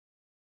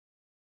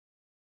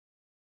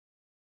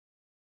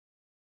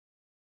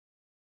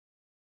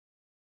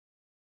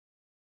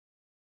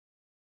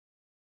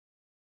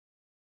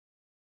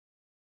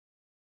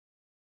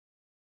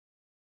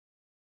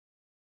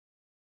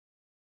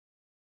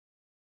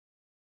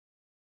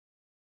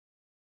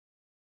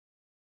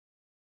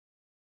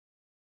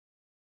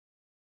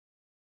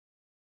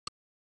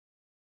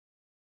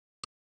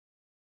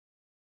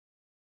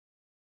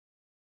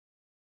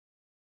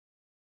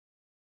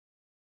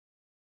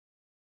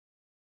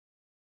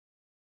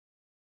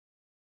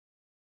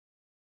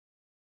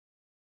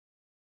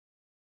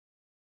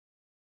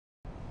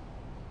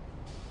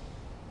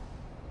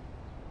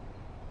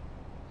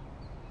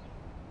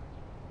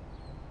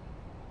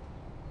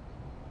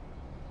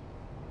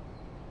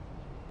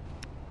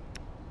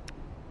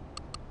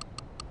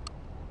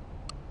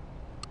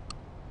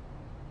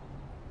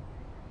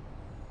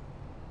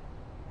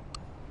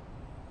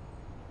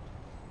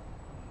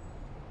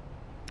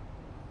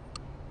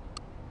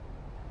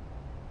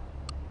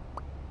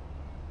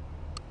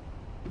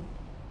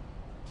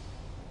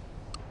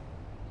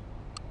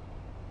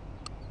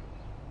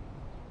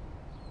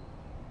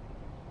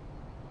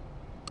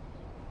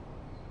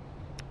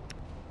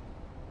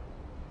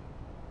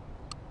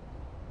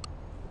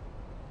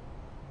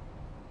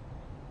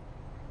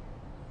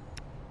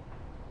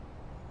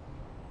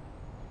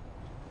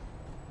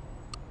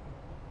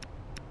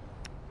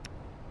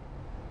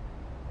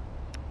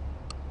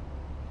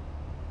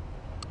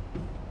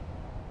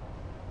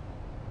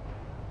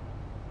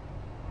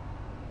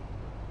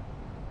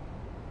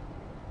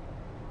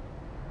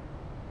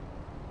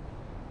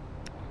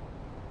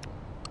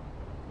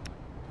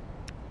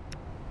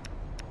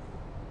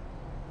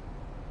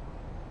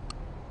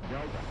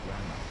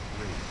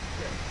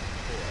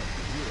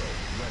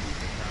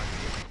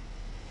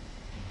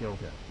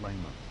Delta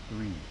Lima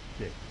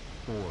 3640,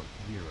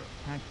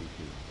 taxi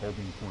to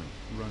holding point,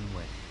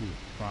 runway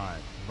 25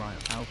 via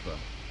Alpha.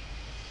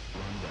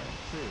 Runway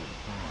 25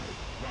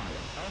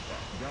 via Alpha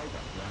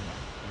Delta Lima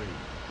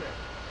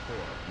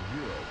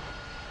 3640.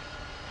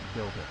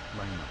 Delta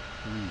Lima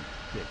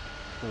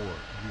 3640,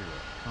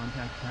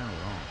 contact tower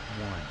on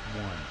 118.311.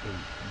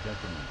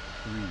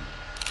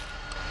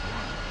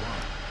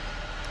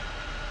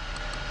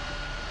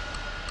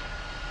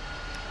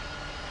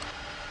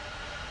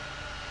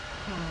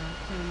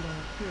 Tango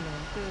Kilo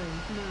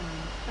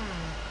 3955,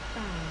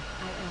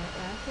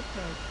 ILS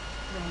approach,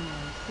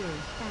 runway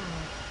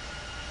 25.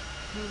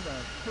 Tango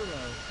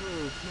Kilo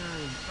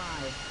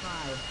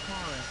 3955,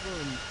 Taurus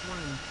wind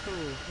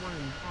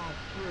 121 at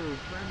through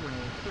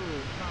runway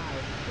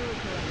 25, clear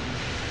to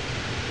land.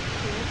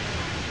 Clear to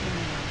land,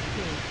 runway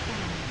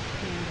 25,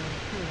 Tango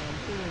Kilo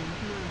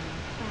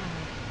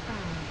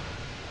 3955.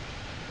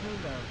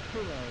 Tango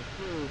Kilo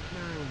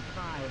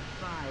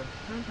 3955,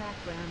 contact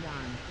ground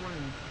on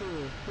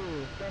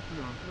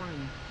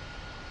 122.1.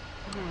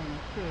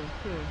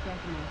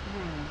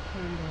 122.1,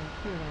 Tango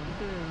Kilo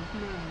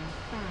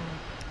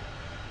 3955.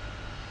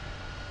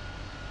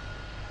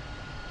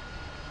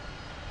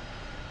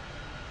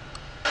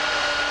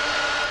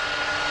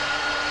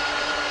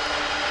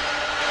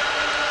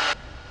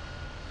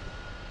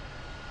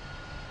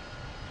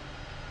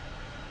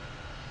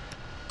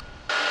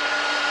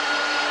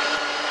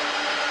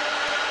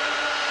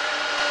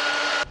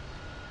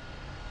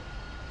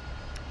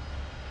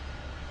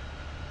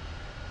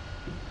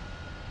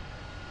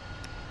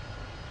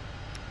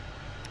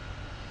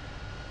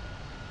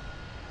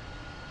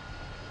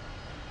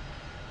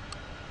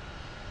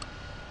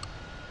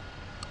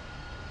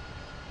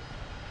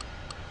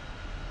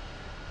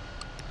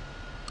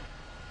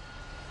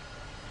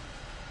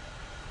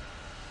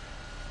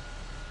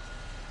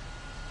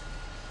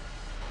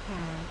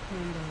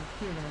 Tango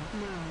Kilo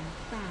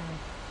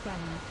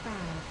 9575,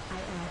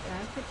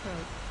 ILS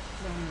approach,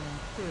 runway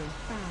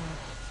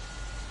 25.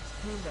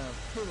 Tango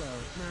Kilo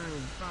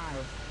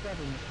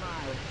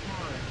 9575,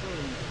 Taurus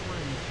wind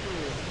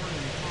 121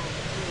 at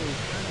through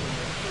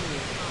runway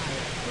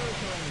 25, clear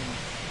to land.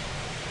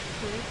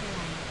 Clear to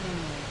land,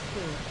 runway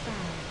 25,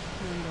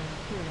 Tango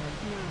Kilo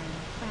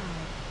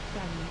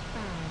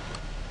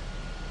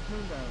 9575.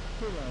 Tango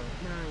Kilo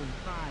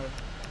 95.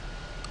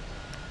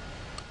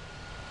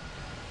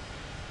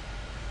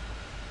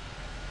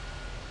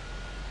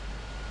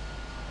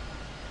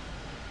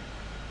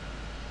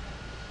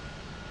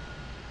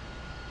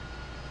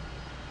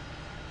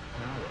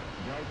 Tower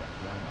Delta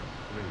Lima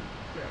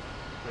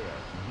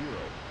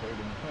 3640,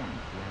 holding point,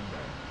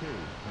 runway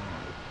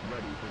 25,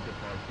 ready for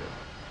departure.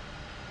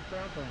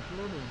 Delta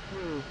Lima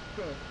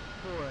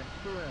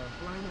 3640,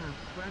 line up,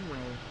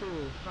 runway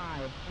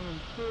 25, and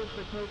clear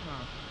for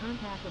takeoff.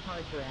 Contact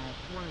departure at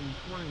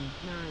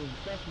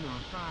 119.5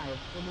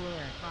 in the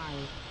air,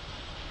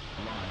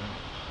 5. Line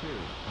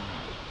 25,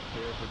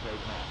 clear for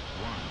takeoff,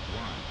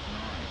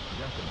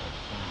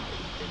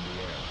 119.5 in the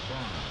air,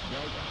 Bari,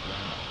 Delta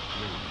Lima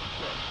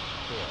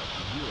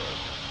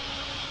 3640.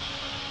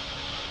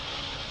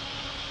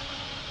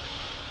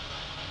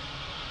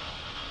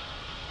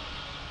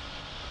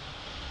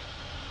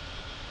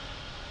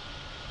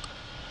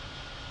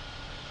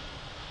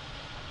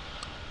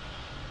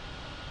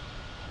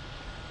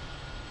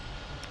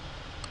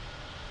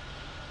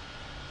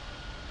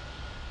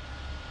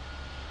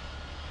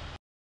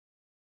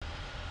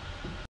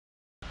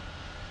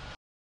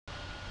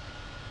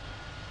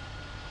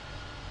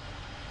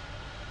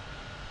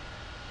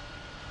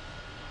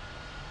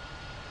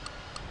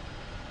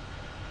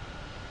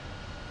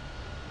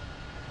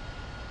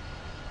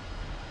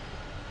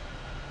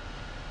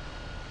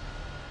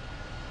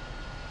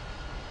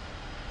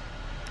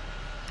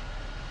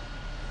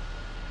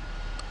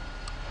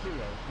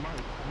 Kilo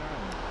Mike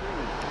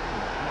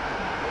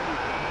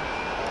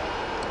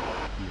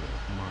 9319, Kilo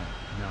Mike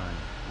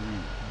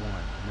 9319,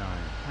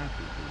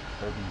 taxi to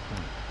holding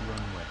point,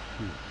 runway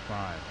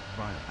 25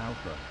 via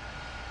Alpha.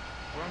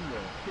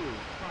 runway 25,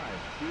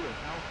 via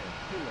Alpha,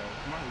 Kilo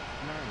Mike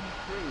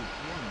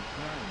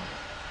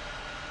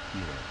 9319.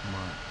 Kilo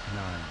Mike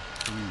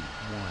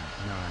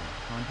 9319,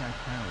 contact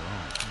tower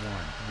on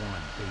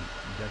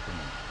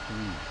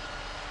 118.3.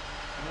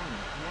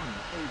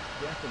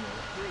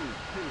 118.3,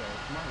 Kilo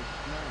Mike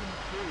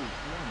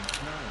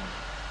 9319.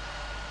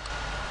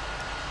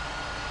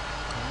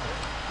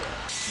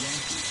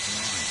 Yankee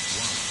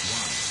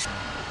 9115,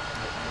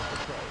 ILS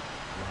approach,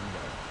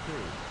 runway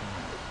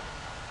 25.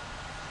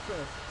 6,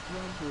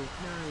 Yankee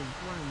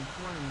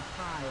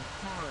 9115,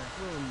 Tower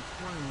wind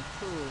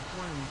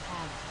 121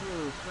 at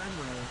through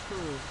runway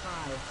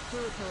 25,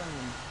 clear to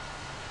land.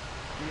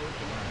 Clear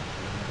to land,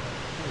 runway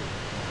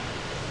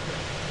 25,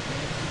 6,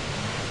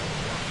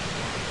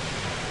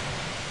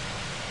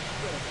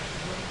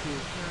 Yankee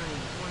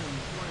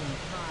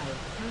 9115,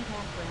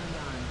 contact ground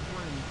on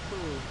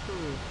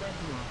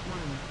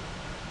 122.1.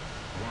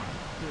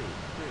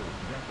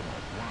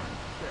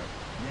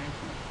 122.16,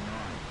 Yankee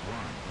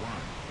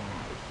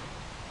 9115.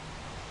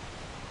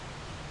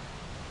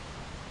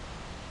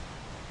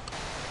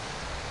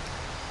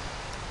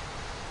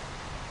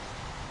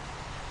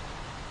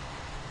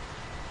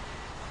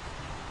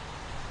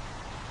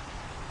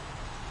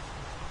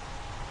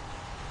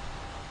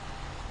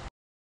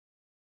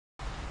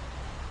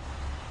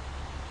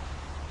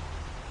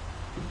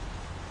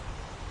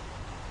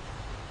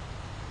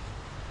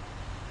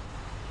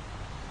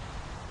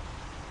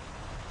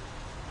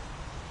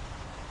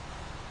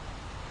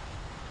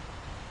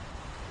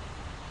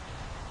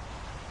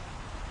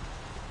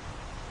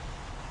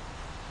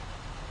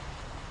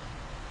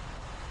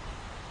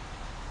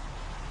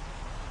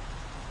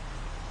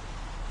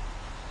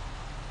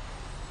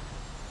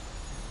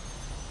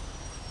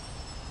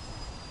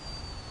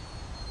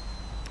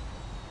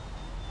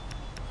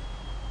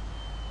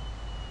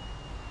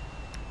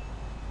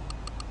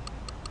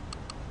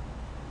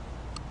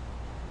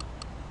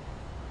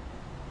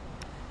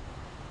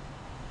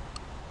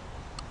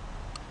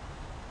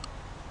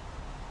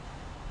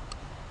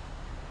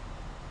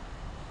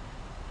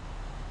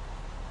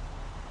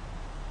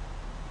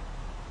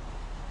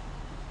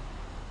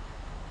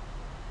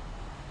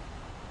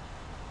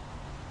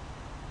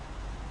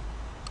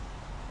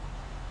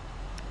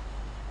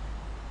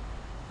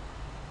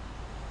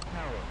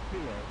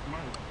 Kilo,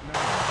 Mike, 9, 3,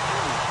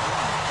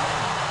 1,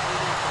 9,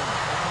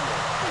 87, Bravo,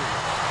 2,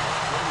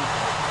 ready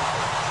for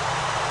departure.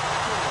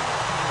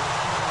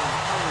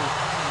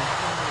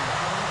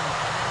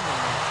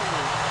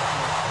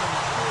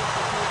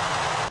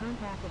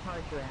 Contact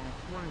departure at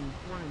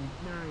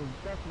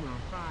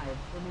 119.5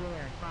 in the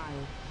air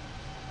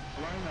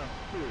 5. Line up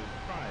 2,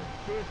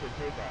 5, clear for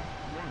takeoff,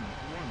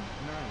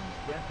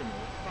 119.5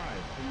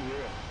 in the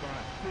air, 5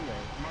 Kilo,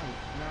 Mike,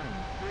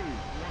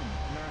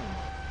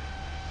 9319.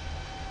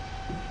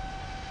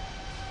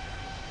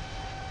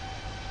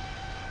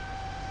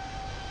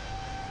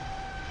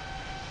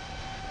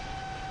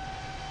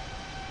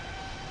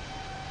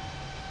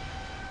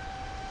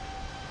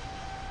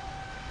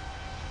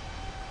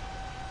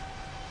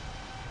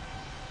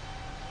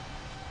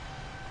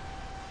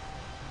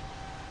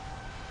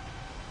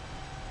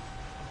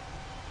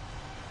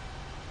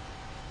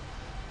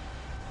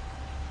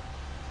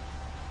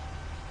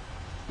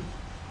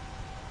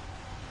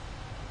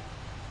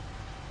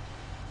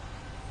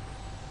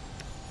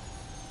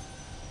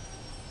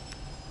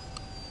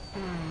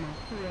 Lima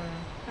Sierra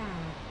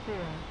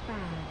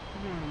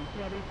 5451,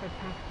 ready for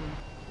taxi.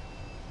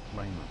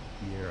 Lima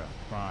Sierra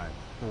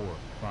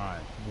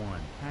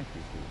 5451, taxi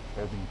to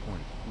holding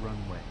point,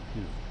 runway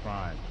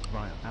 25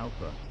 via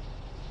Alpha.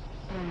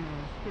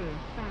 Runway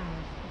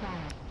 25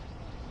 via.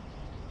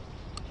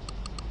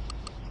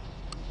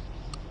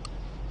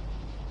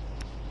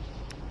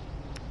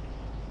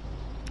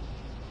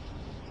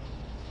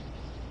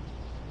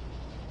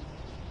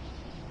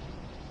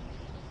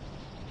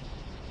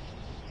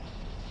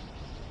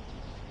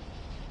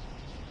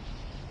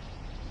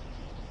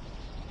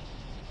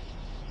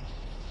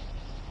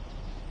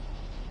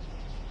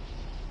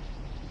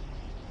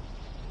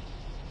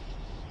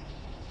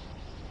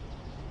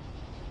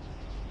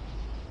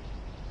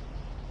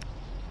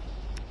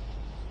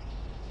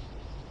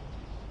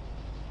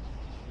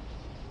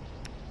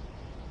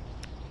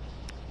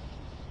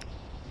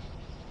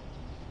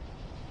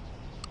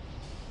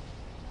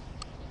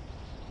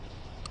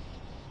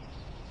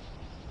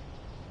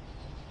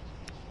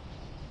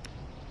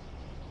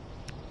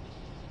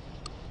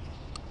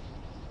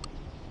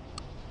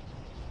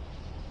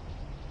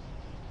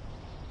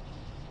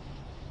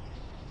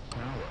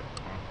 Tower,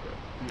 Oscar,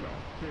 Kilo,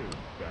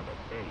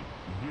 2780,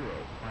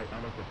 high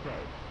Ellis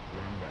approach,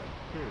 runway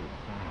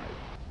 25.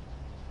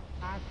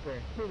 Oscar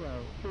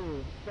Kilo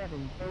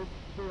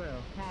 2780,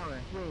 tower,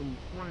 wind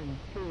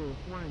 121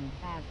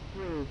 at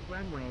 3,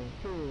 runway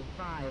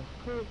 25,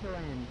 clear to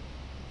land.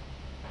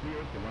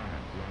 Clear to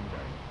land,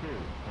 runway 25,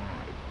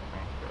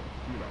 Oscar,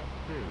 Kilo,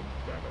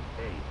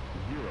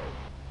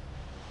 2780.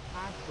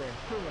 Oscar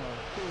Kilo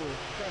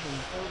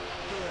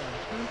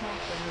 2780,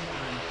 contact ground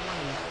on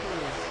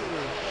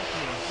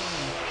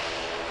 122.1.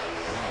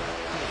 Tower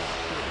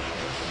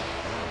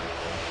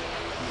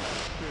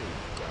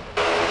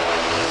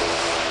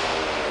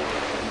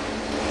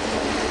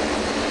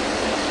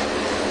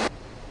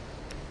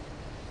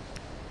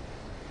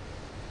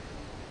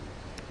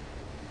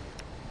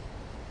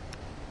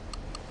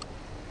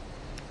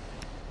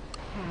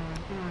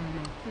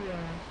Lima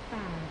Sierra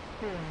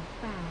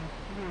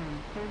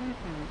 5451, 30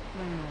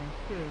 runway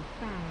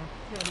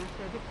 25, ready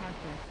for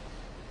departure.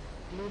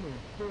 Lima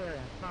Sierra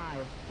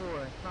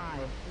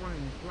 5451,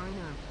 line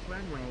up,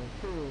 runway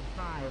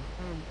 25,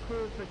 and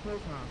clear for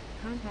takeoff.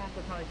 Contact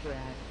departure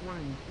at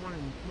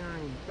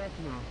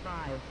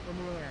 119.5 in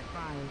the air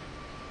 5.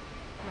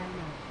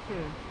 Runway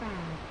 25,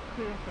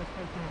 clear for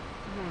takeoff,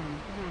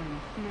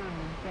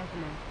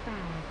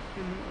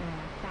 119.5 in the air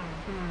 5,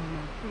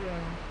 Lima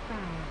Sierra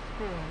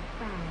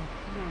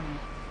 5451.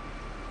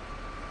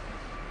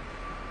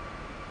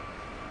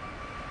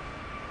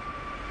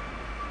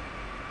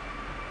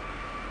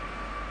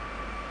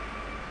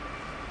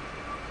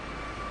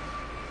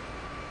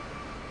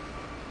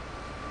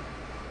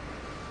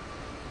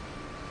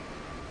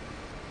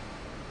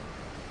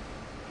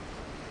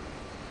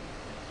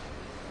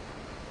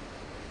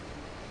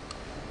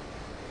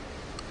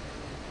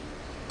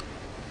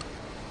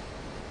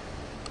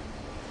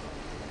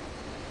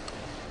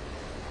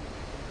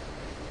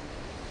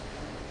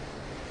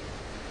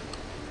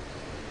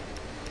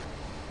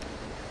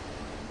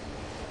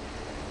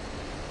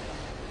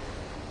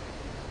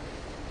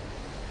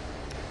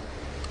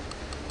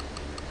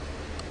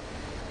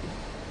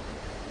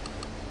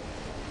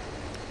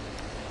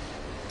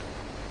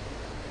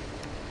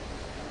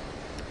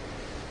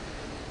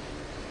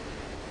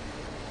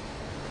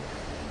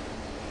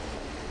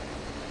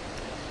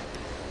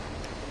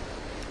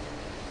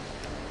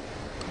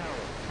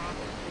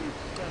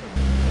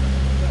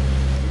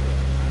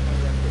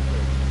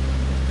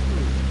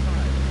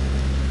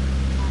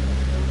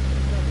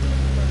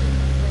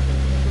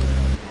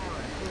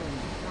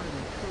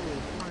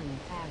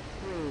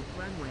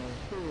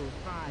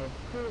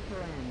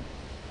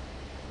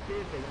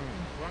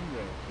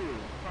 Runway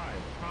 25,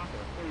 Papa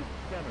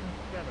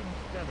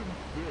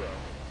 8770.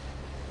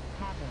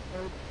 Papa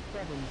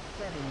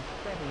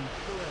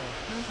 8770,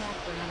 contact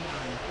ground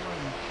on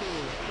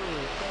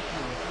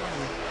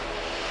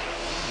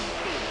 122.1.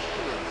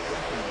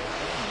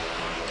 122.1,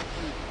 Papa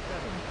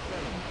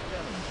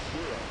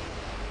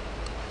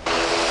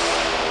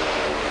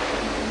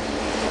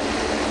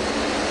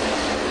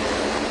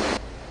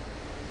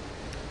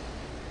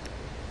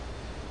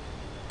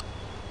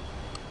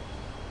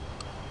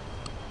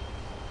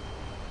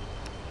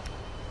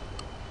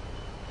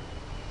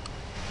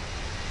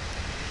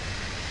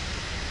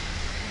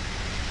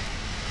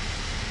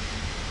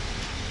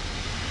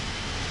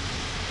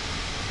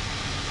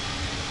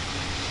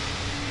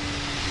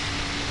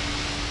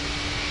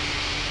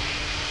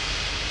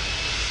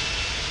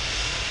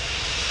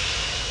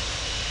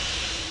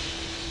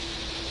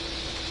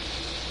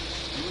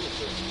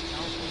Uniform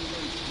Alpha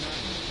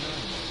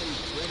 899 is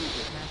ready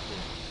for taxi.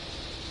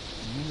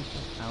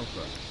 Uniform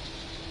Alpha.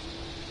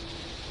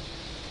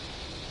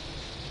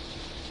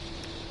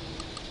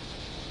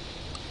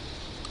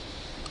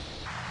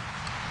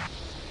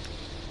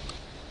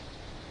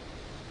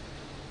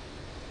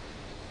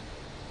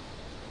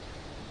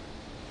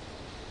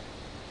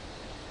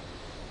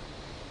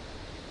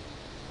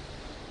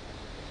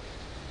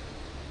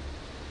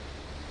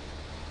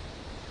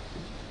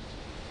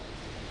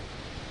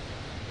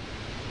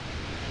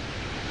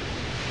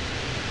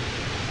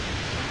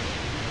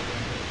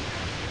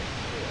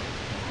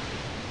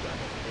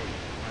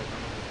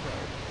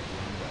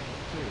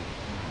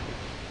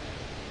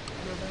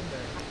 November.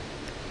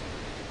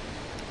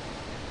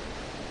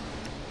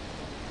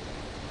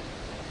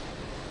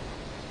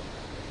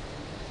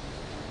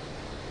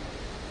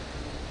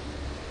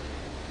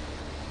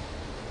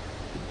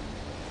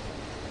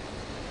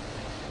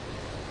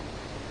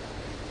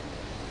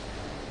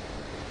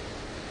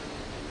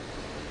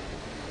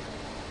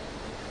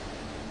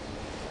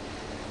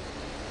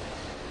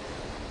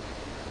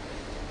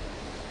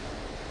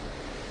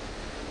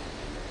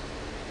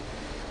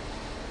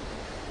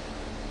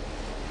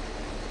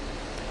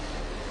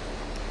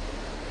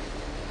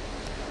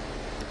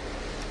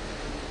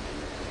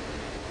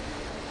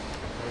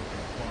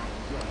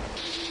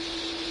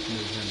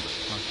 November,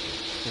 Oscar,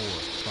 4,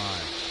 5,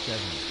 7,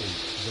 8,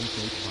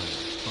 vacate final,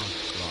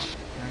 Foxtrot,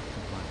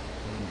 taxi final,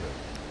 Tango.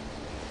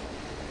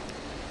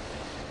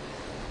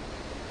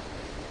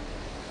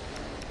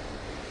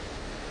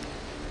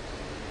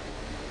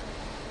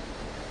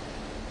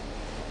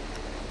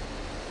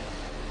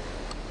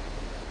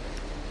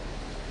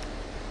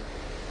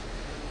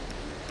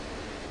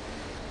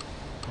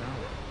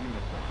 Tower,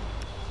 uniform,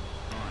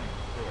 9,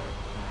 4,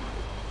 5,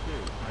 2,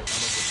 height out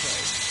of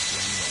approach,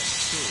 runway,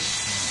 2,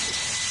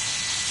 5.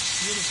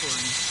 Uniform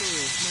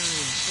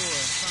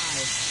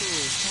 2945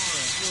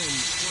 tower,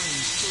 wind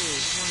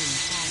 121,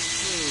 pass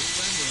through,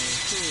 runway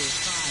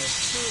 25,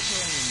 clear to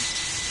land.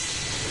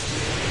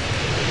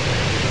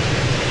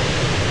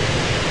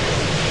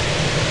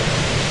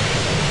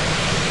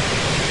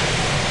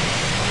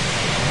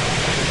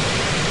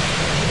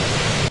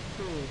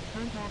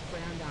 Contact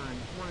ground on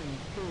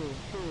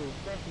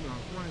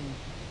 122.1.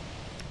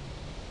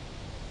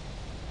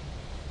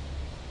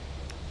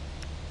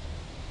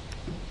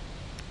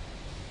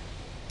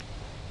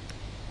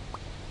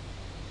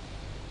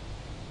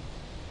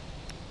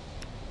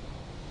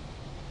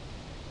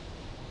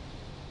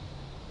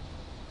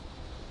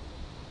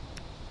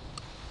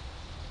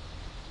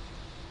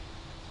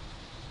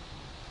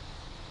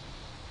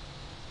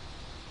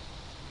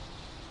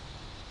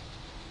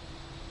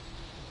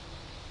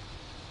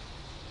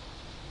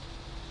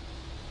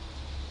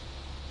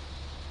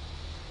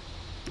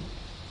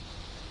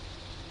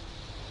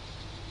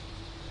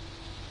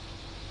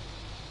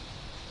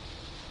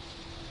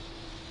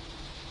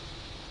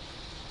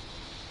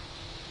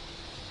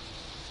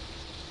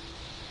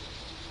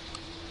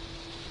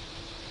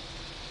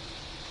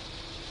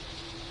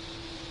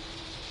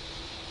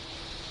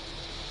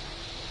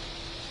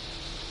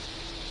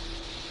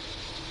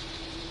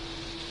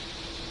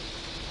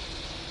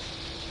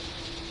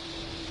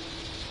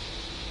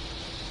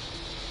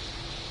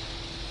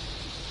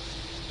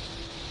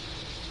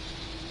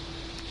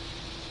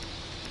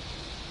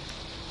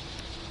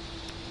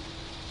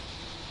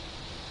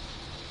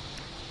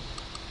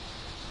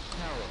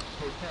 Tower,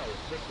 Hotel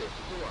Victor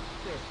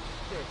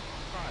 4665,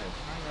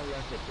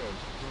 ILS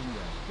approach,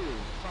 runway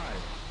 25.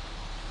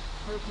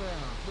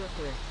 Hotel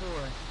Victor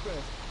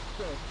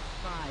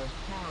 4665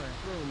 tower,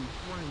 wind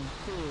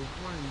 121,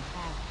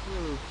 pass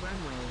through,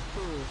 runway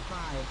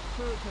 25,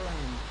 clear to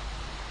land.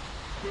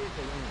 Clear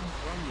to land,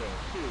 runway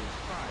 25,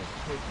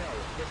 Hotel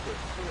Victor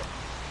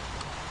 4.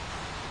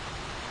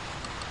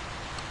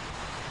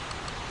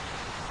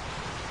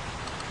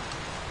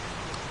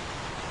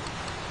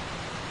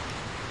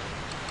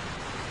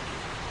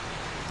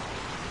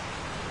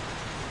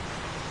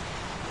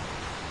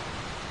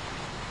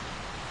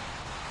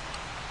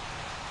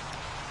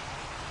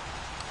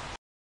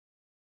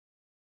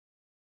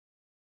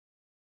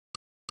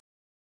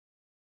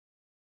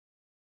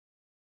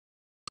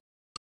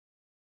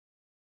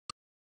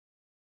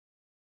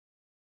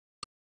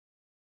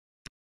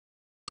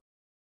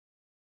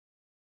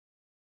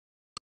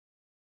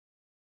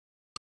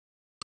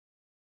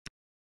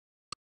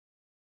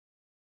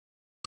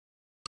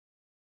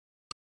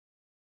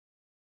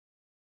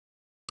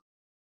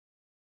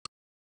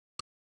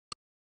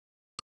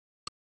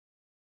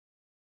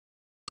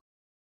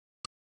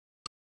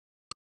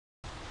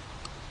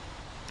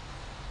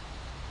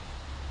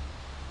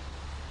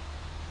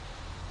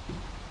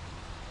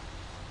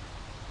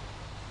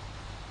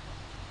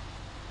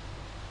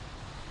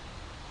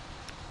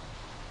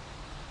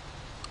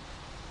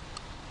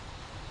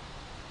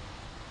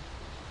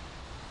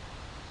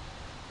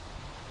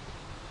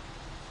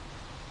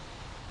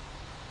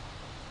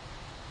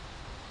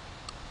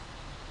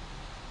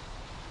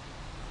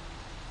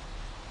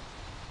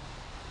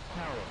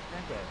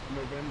 Echo,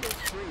 November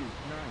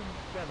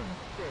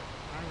 3976,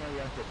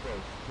 ILS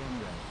approach,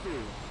 runway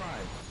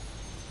 25.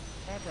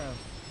 Echo.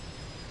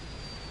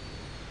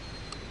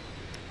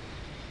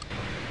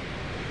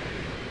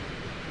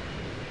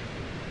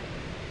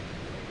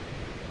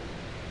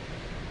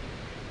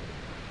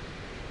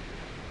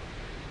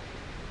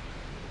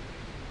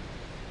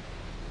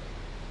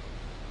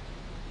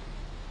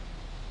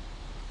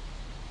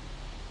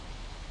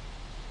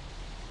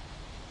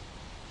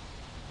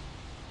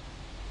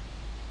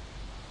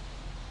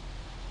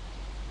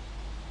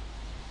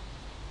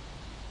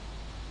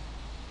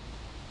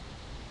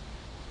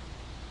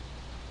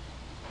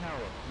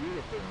 Tower,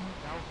 uniform,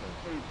 Alpha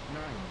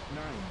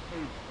 899,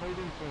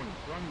 holding point,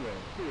 runway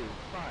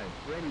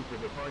 25, ready for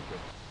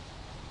departure.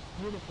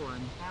 Uniform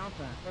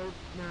Alpha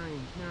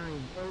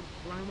 8998,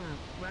 line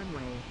up,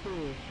 runway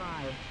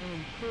 25, and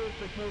clear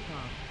for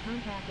takeoff.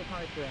 Contact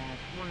departure at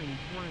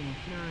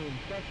 119.5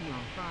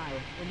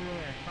 in the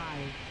air,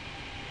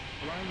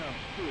 5. Line up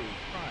 25,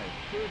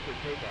 clear for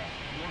takeoff,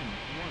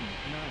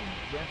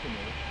 119.5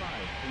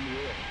 in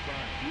the air,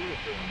 5,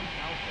 uniform,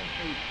 Alpha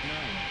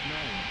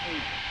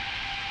 8998.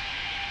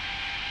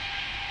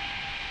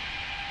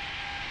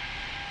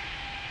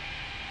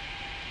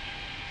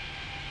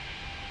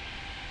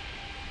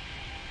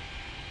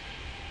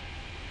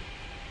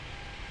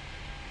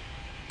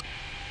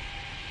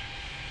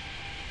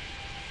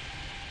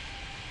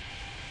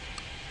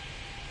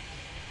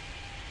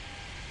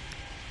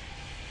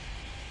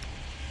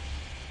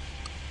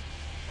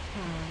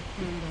 Tower,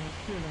 Tango,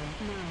 Kilo,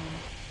 9.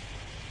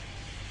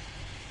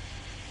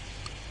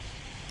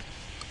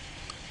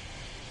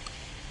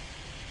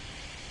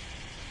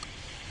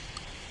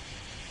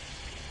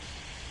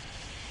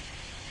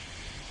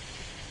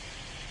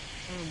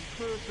 And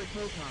clear for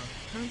takeoff.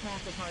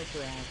 Contact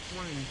departure at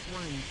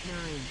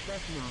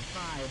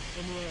 119.5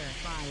 in the air,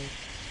 5.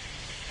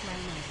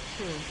 Line up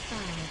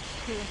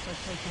 25, clear for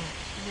takeoff,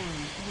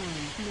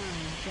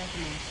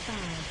 119.5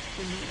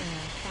 in the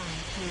air, 5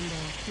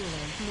 Tango, Kilo,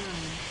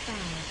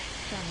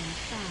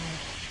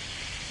 9575.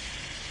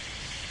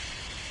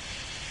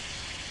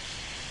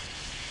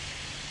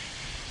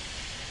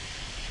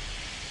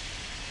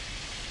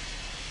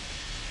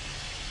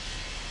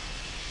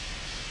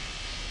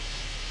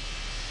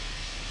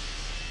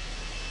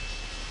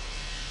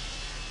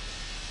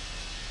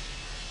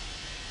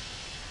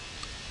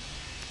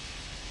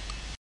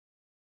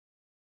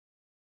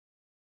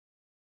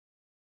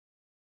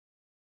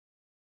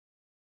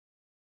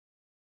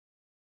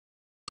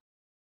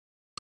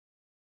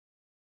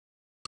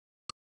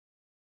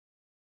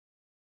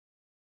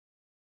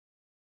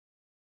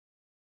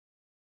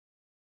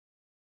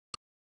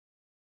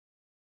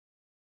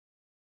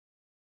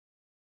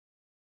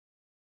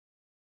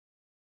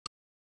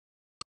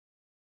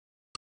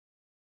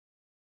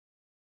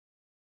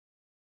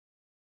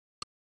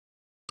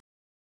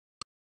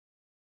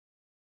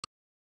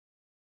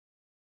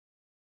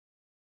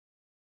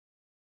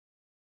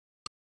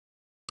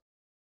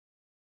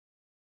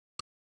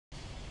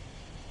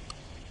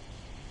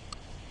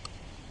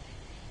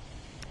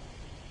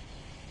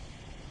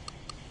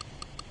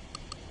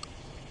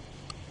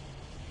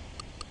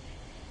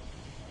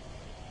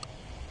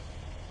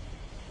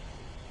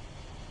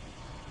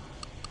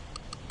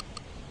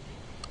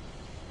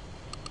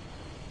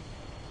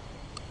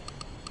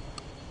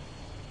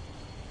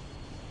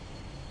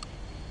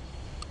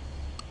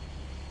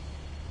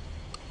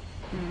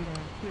 Tango,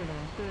 Kilo,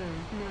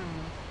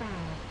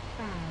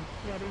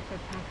 955, ready for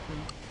taxi.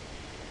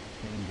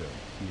 Tango,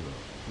 Kilo,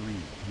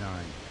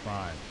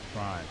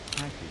 3955,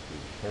 taxi to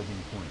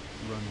holding point,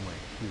 runway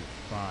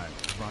 25,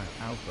 via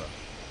Alpha.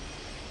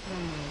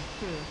 Runway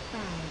 25,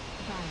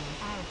 via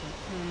Alpha,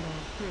 Tango,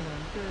 Kilo,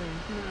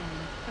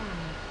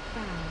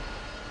 3955.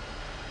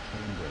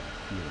 Tango,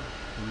 Kilo,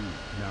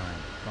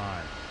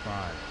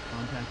 3955,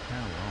 contact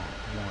tower on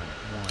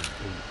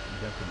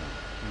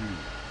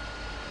 118.3.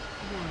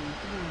 118.3,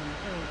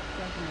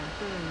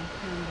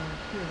 Tango,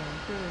 Kilo,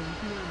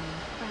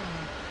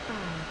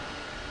 3955.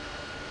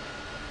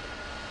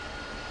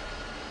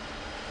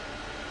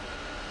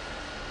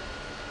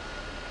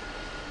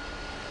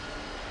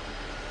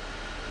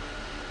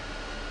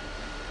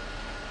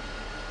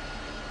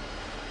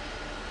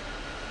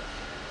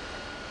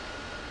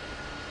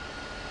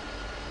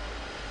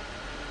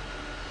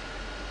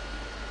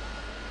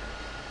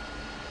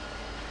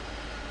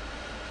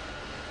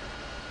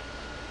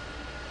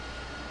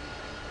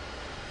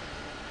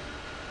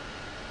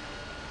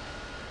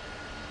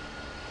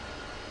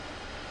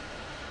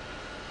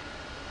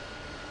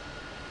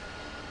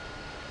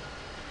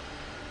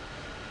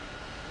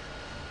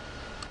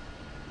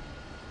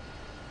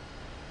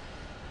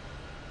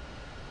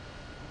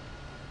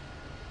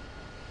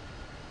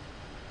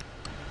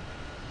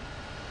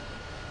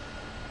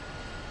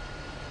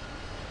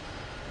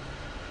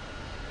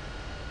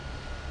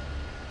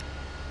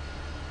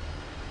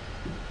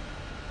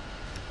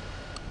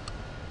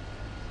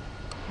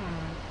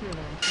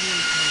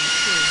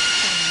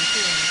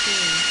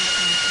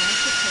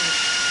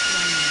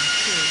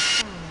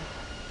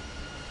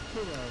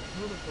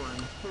 platform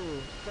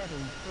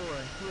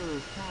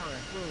 2743, tower,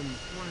 wind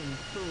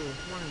 121,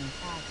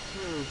 at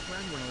 3,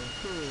 runway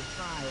 25,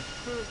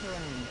 clear to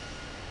land.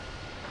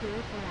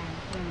 Clear to land,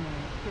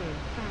 runway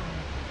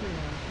 250,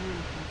 Yankee.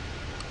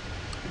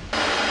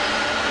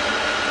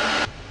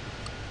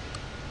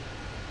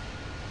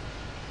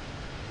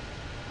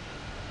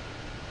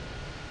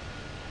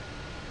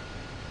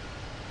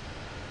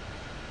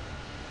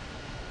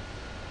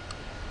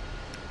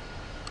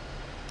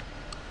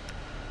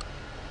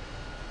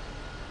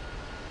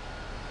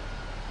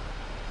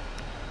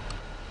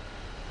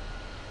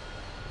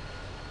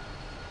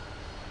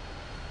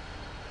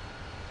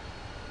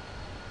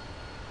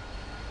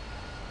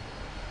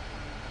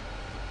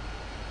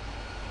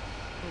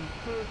 And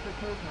clear for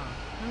takeoff.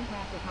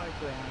 Contact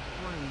departure at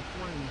 119.5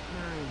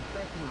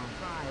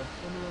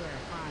 in the air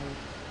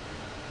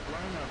 5.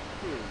 Line up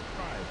 25,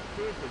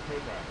 clear for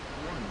takeoff,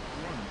 119.5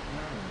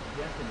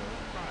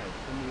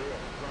 in the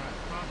air, flight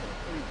profit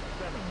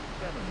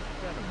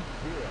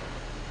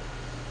 87770.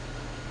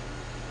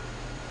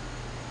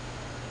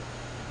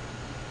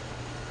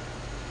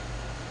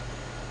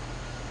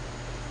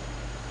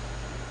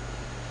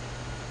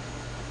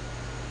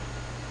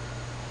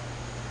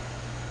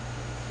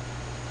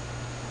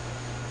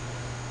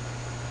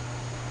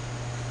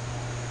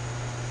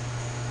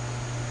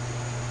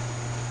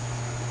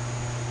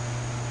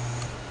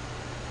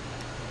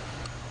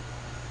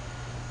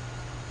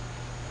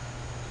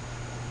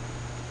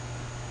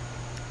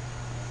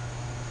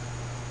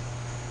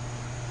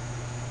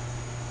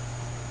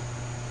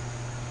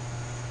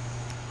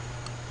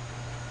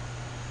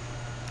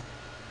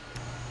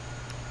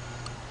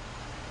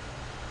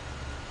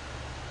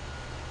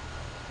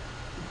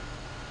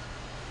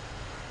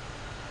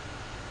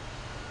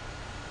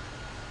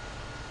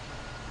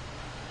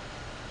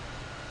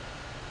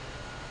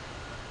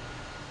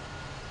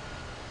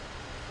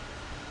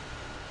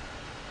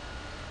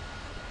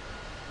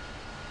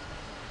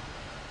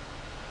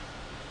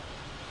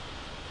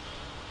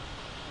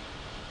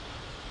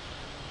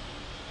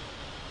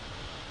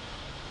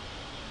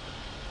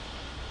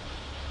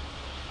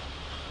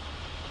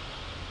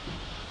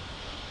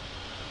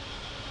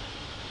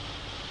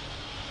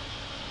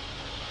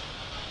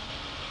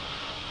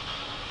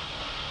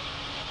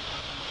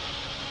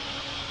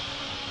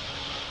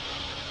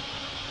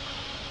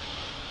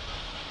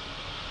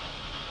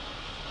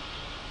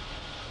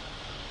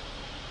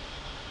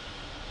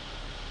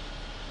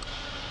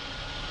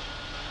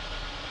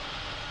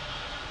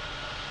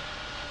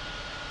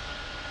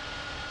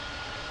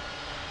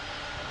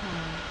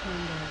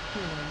 Window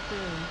clear,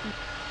 boom.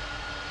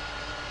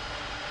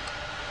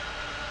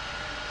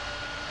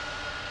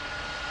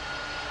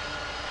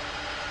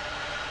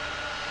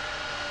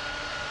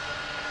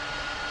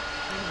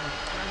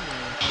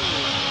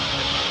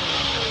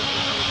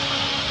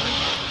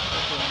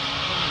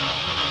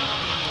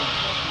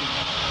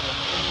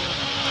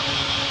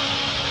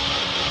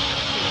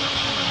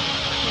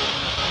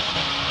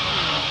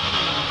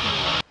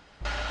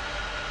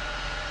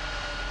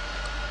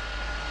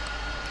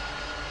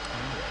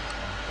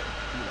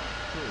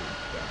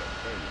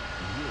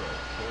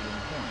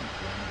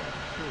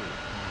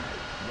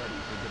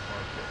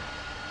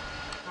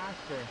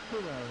 Oscar,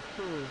 Kilo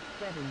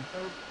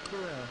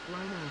 2780,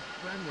 line up,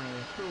 runway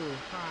 25,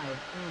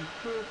 and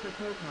clear for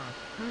takeoff.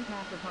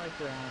 Contact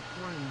departure at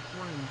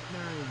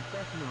 119.5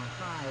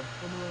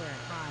 in the air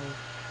 5.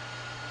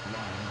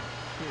 Line up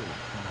 25,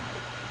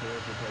 clear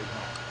for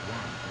takeoff,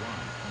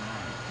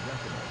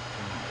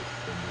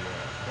 119.5 in the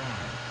air,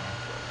 Bari,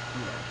 Oscar,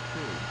 Kilo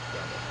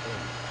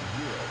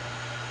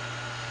 2780.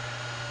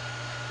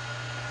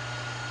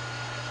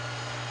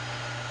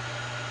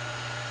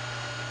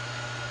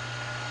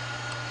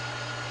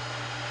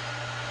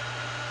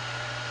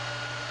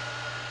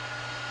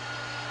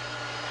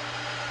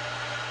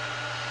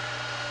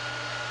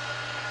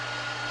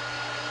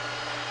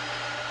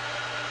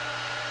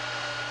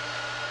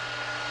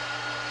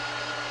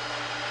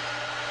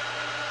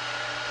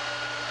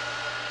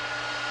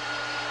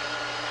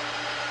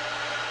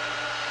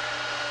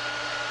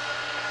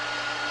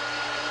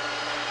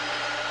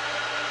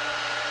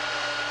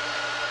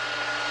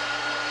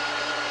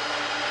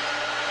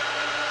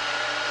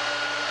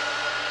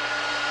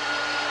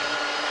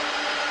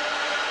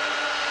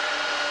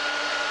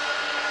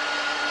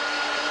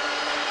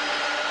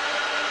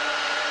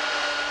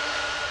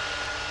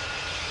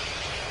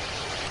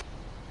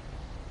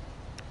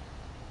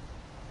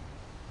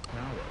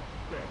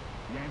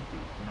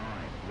 Yankee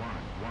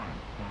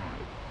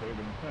 9115,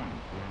 holding point,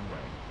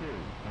 runway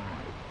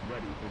 25,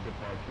 ready for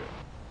departure.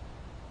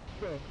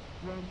 6,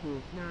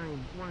 Yankee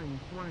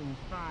 9115,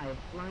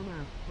 line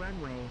up,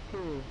 runway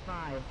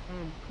 25,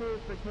 and clear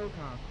for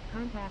takeoff.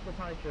 Contact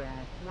departure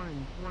at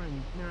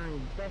 119.5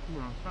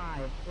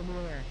 in the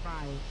air 5.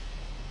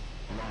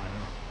 Line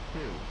up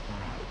 25,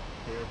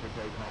 clear for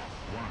takeoff,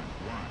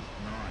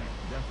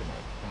 119.5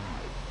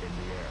 in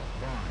the air,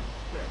 line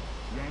 6,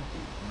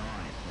 Yankee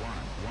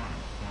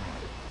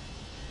 9115.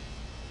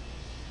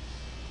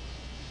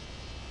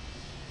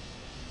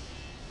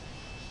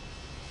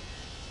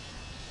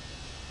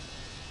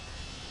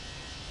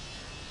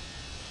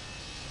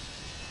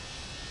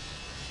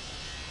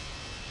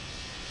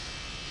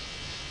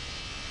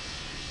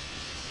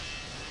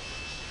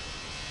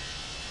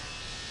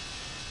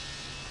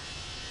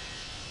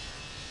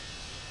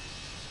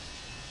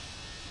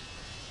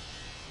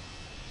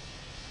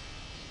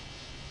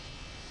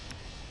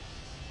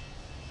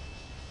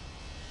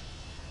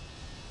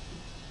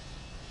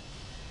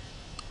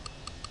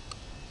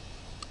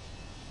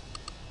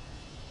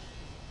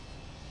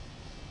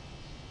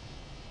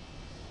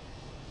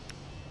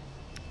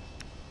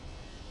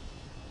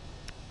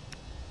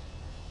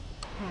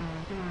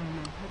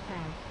 Lima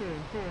Hotel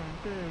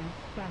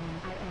 2437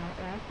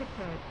 ILS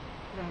approach,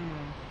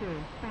 runway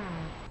 25.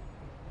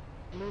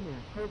 Luna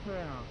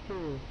Hotel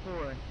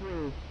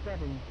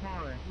 2437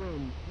 Tower,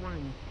 wind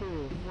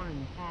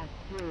 121 pass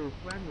through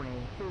runway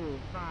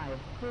 25,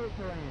 clear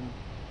to land.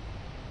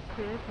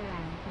 Clear to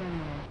land,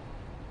 runway.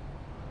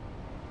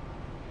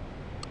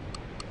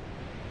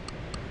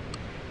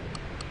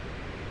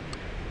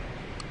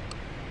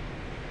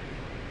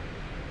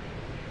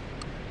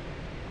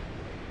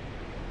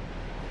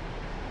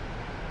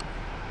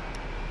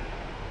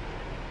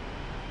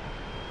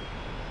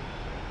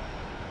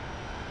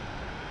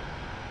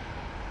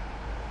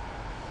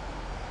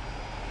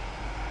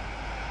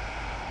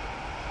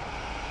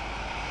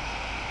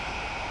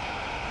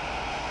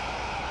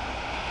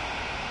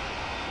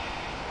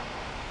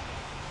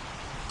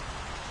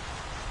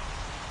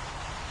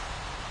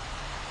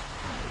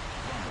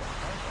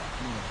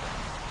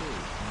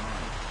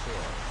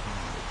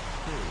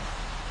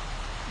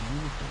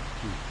 Uniform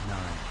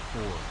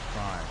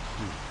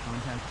 29452.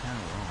 Contact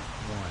tower on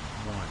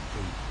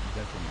 118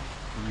 decimal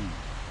 3.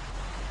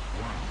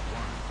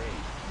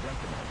 118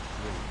 decimal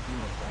 3.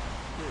 Uniform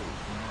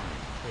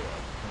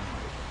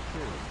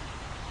 29452.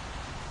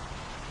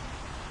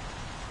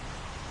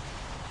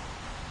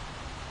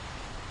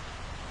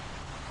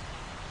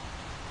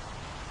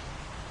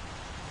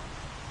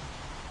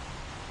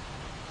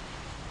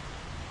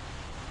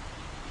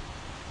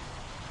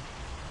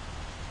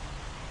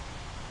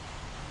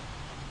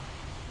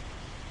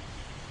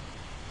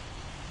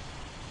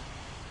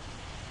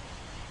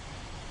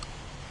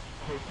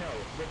 Hotel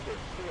Victor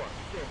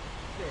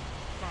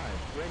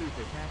 4665, ready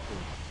for taxi.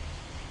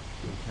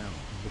 Hotel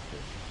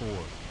Victor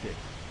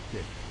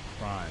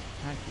 4665.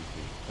 Taxi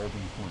to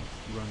holding point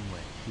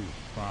runway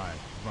 25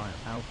 via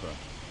Alpha.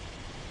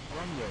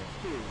 Runway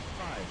 25,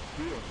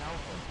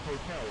 Alpha.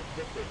 Hotel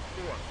Victor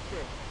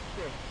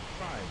 4665.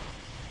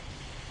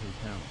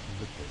 Hotel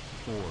Victor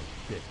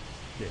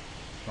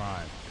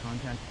 4665.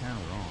 Contact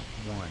tower on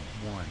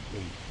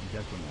 118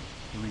 decimal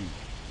 3.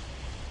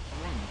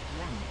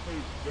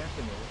 118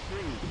 decimal 3.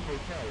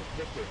 Hotel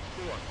Victor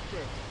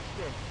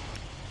 466.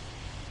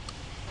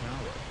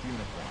 Tower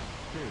uniform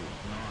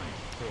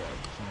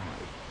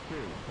 29452.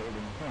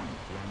 Holding point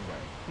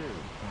runway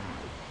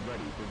 25.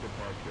 Ready for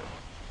departure.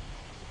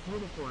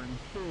 Uniform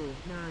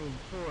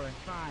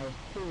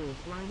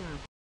 29452, line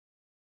up.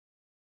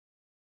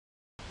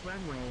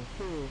 Runway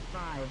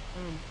 25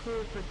 and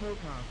clear for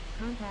takeoff.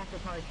 Contact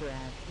departure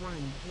at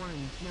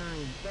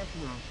 119.5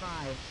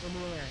 in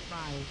the air. 5.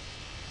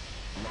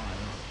 Line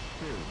up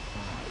 25.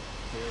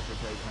 Clear for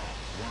takeoff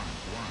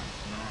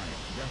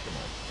 119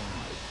 decimal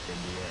 5 in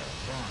the air.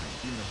 Flying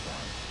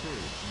uniform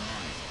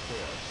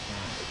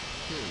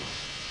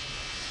 29452.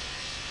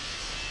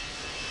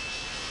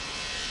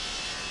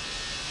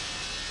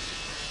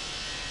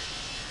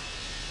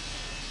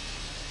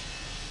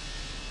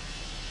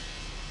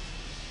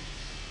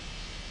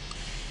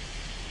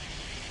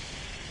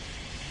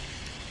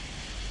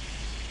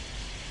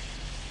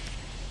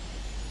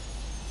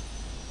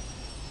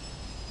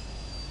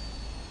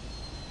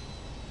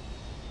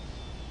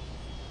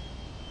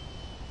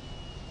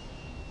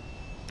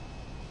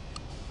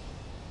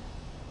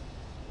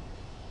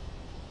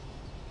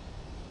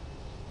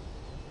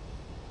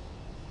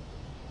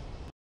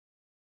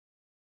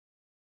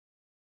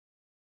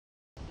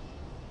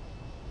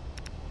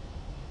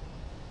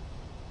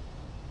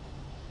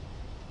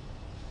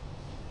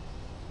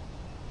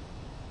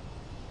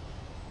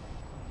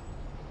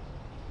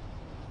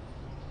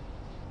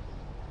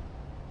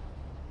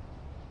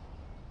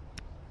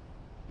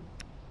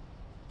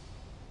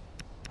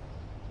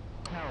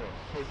 Tower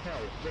Hotel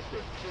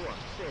Victor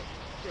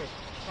 4665,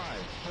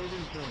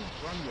 holding point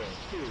runway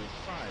 25,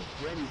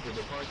 ready for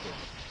departure.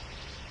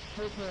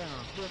 Hotel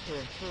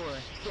Victor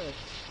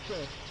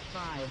 4665,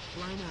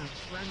 line up.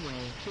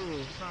 Runway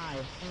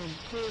 25 and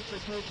clear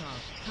for takeoff.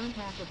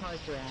 Contact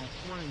departure at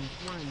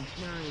 119.5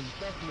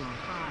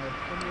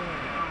 in the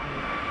air.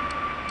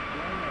 5.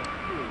 Line up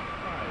 25,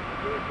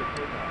 clear for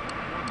takeoff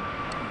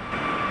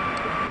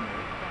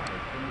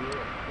 119.5 in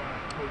the air.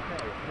 5.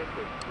 Hotel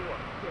Victor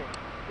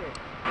 466.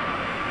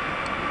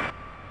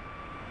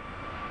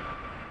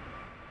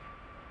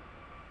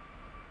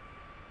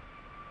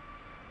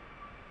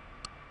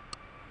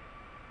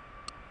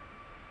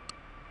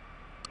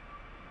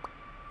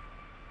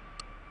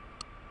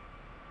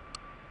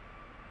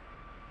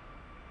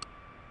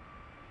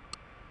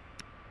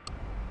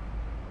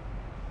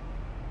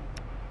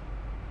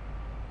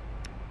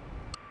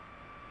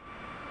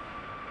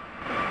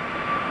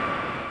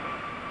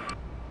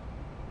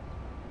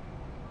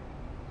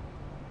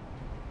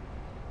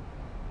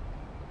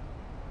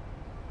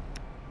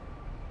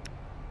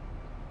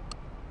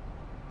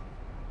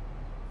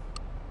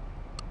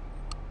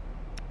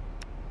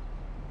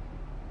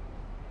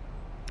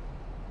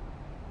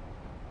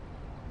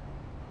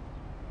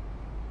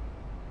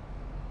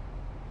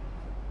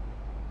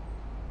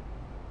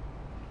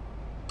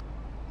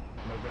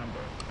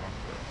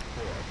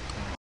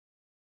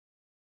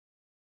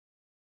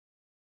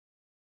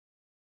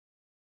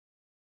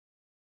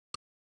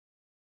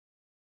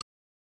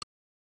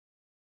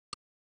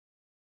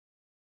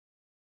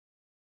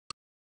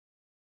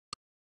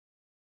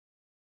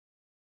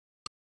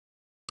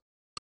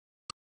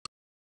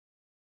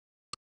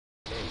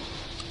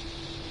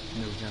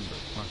 November,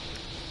 Oscar.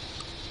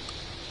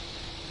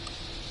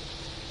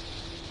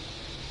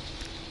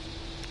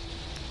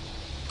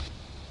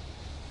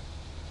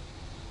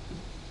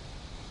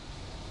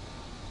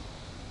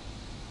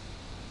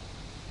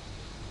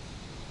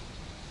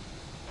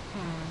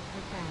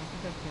 Attack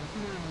Victor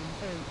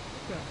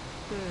 986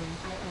 through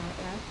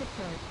ILS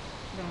support,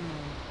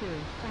 runway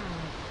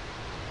 25.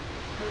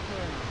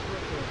 Hotel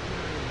Richard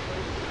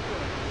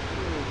 986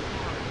 through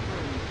tower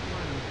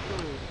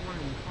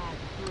 1121 pass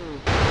through.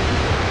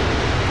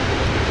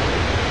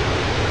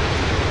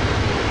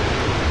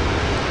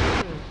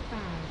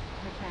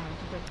 25, Attack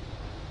Victor.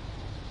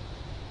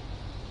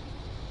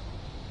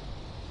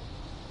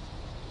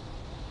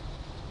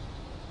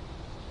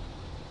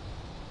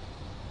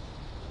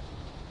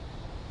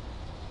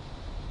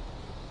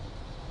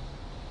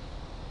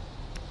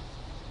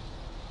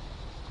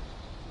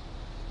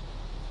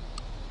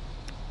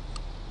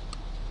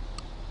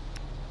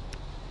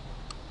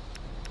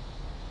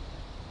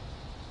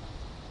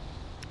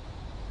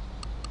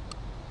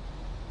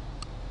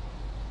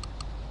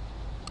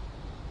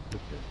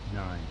 Victor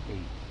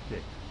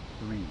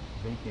 9863,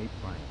 vacate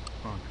flight,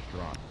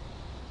 Foxtrot.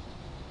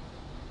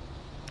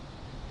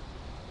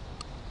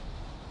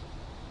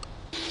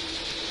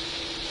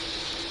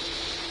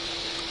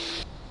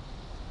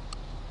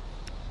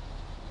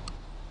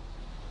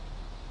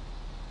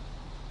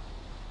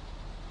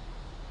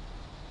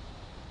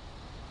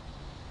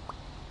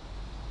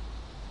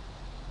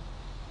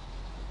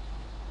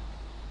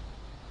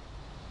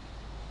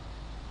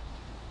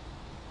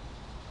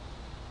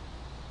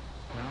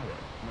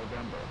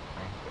 November,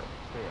 Oscar,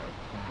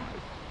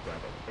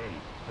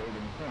 45778,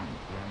 holding point,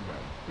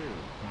 runway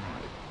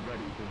 25,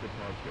 ready for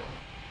departure.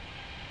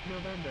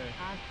 November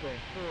Oscar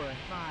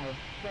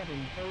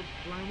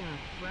 4578, line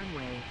up,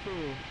 runway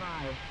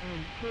 25,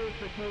 and clear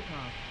for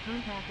takeoff.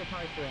 Contact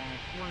departure at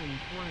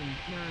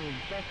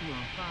 119.5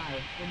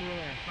 in the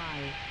air,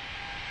 5.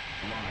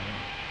 Line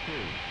up,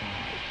 25,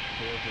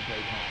 clear for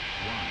takeoff,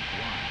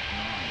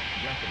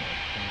 119.5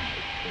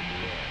 in the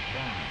air,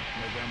 5,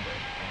 November,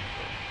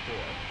 Oscar,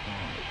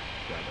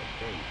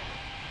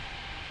 4578.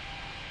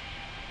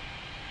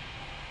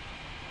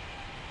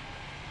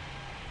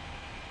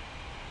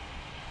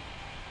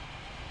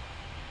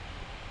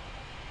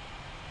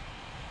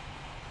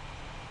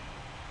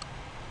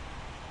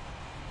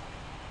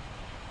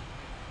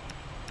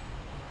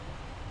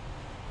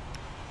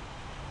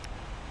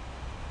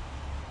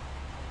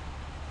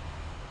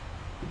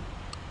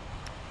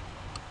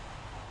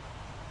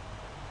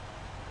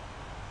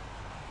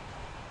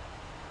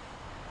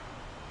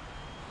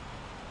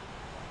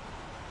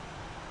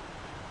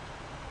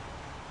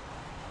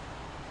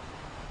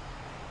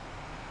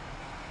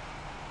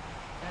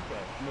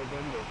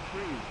 November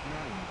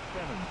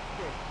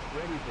 3976,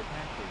 ready for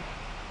taxi.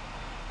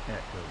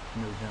 Echo,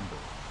 November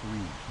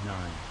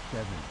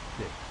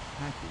 3976,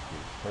 taxi,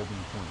 holding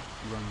point,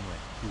 runway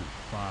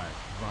 25,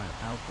 via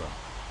Alpha.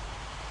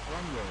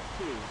 Runway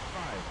 25,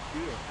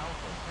 via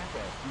Alpha,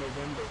 Echo,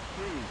 November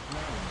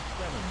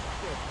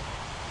 3976.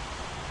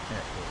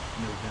 Echo,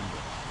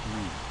 November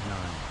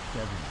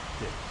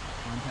 3976,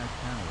 contact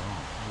tower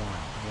on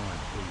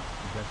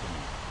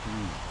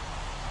 118.3.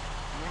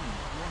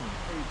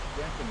 118.3,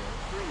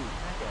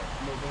 Echo,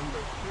 November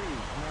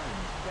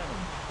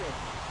 3976.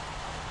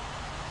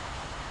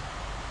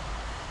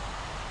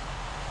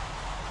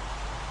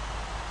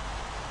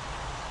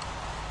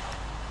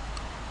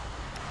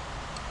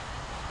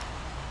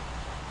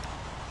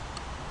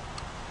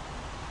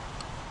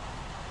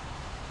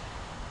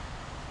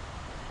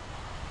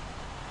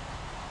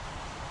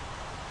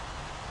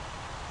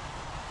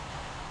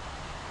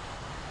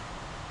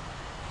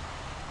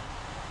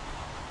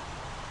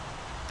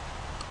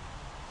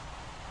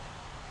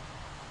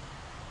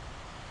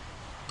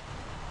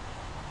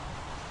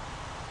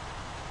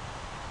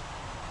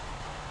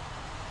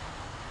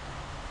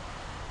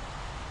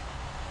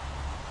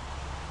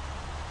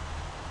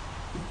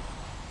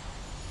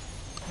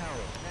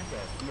 Tower,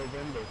 Echo,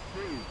 November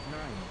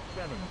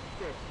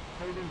 3976,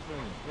 holding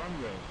point,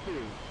 runway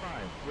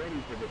 25, ready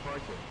for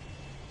departure.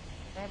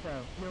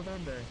 Echo,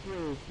 November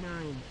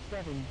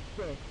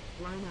 3976,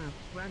 line up,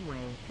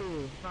 runway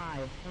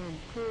 25, and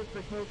clear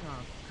for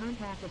takeoff.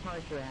 Contact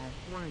departure at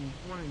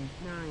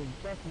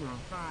 119.5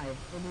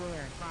 in the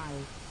air, 5.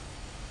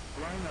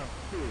 Line up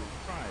 25,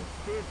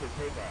 clear for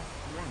takeoff,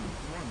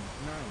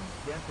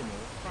 119.5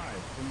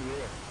 in the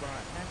air, 5,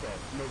 Echo,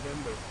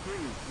 November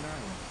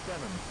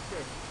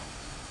 3976.